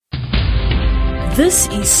This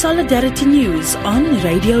is Solidarity News on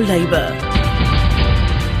Radio Labour.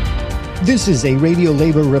 This is a Radio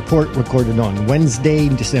Labour report recorded on Wednesday,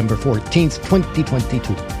 December 14th,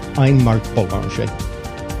 2022. I'm Mark Boulanger.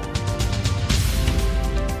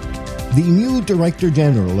 The new Director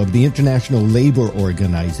General of the International Labour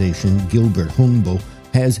Organization, Gilbert Humbo,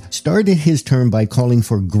 has started his term by calling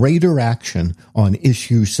for greater action on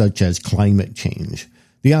issues such as climate change.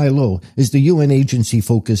 The ILO is the UN agency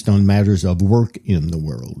focused on matters of work in the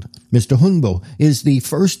world. Mr. Humbo is the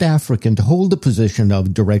first African to hold the position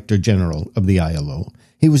of Director General of the ILO.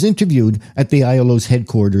 He was interviewed at the ILO's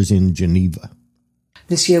headquarters in Geneva.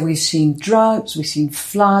 This year we've seen droughts, we've seen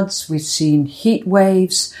floods, we've seen heat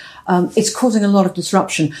waves. It's causing a lot of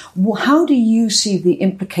disruption. How do you see the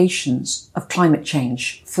implications of climate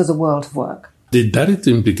change for the world of work? The direct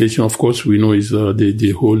implication, of course, we know is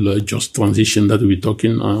the whole just transition that we're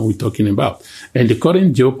talking about, and the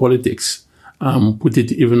current geopolitics put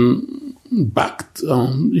it even back.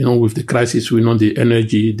 With the crisis, we know the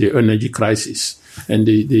energy crisis, and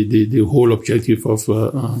the whole objective of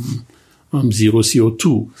zero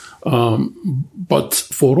CO2. But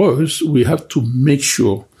for us, we have to make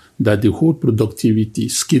sure that the whole productivity,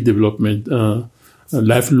 skill development,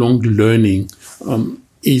 lifelong learning.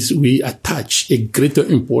 Is we attach a greater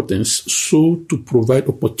importance so to provide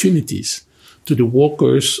opportunities to the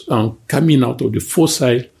workers coming out of the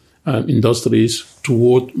fossil industries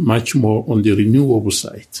toward much more on the renewable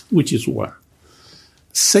side, which is one.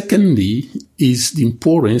 Secondly, is the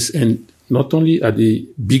importance, and not only at the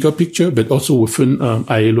bigger picture, but also within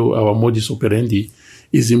ILO, our modus operandi,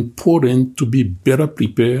 is important to be better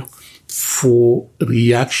prepared for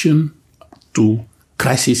reaction to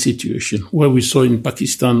crisis situation, where we saw in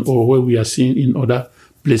Pakistan or where we are seeing in other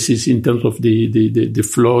places in terms of the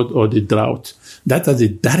flood or the drought. That has a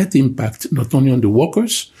direct impact not only on the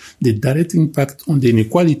workers, the direct impact on the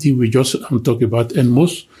inequality we just talked about, and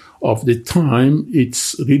most of the time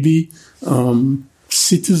it's really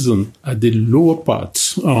citizens at the lower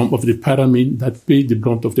parts of the pyramid that pay the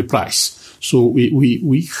brunt of the price. So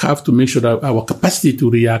we have to make sure that our capacity to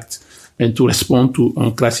react and to respond to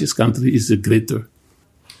crisis country is greater.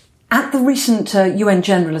 At the recent UN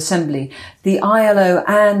General Assembly, the ILO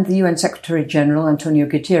and the UN Secretary General, Antonio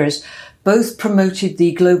Guterres, both promoted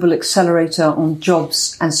the Global Accelerator on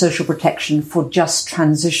Jobs and Social Protection for Just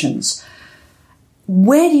Transitions.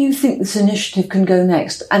 Where do you think this initiative can go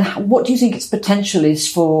next? And what do you think its potential is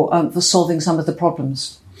for solving some of the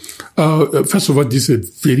problems? First of all, this is a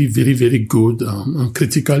very, very, very good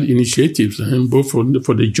critical initiative, both for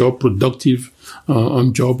the job productive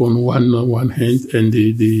job on one hand and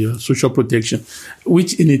the social protection,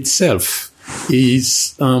 which in itself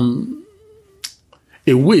is a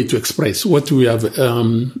way to express what we have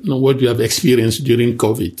experienced during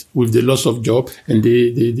COVID with the loss of job and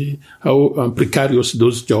how precarious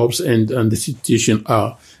those jobs and the situation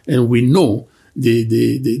are, and we know.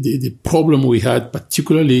 The problem we had,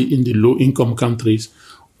 particularly in the low-income countries,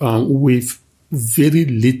 with very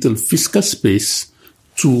little fiscal space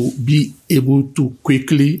to be able to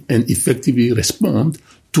quickly and effectively respond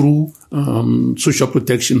through social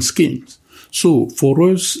protection schemes. So for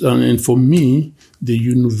us and for me, the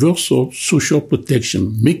universal social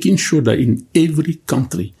protection, making sure that in every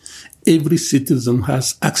country, every citizen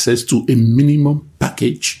has access to a minimum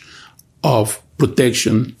package of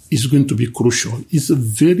protection is going to be crucial. It's a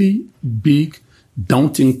very big,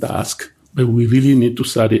 daunting task, but we really need to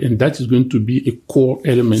start it, and that is going to be a core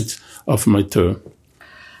element of my term.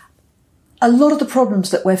 A lot of the problems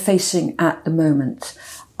that we're facing at the moment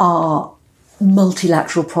are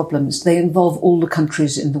multilateral problems. They involve all the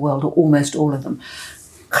countries in the world, or almost all of them.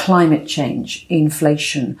 Climate change,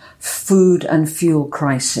 inflation, food and fuel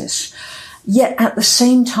crisis. Yet at the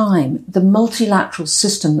same time, the multilateral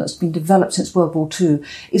system that's been developed since World War II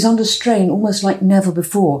is under strain almost like never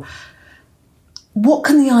before. What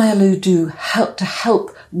can the ILO do to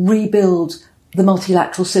help rebuild the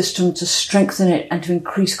multilateral system, to strengthen it and to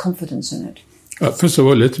increase confidence in it? First of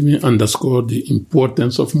all, let me underscore the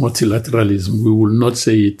importance of multilateralism. We will not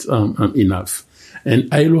say it enough.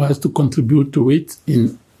 And ILO has to contribute to it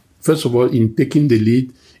first of all, in taking the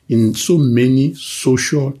lead in so many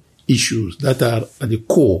social issues that are at the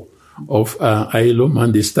core of ILO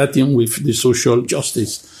mandate, starting with the social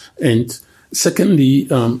justice. And secondly,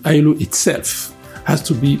 ILO itself has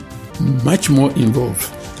to be much more involved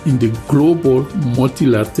in the global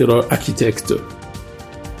multilateral architecture.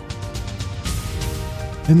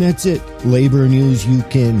 And that's it. Labor news you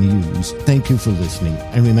can use. Thank you for listening.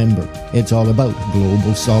 And remember, it's all about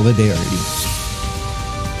global solidarity.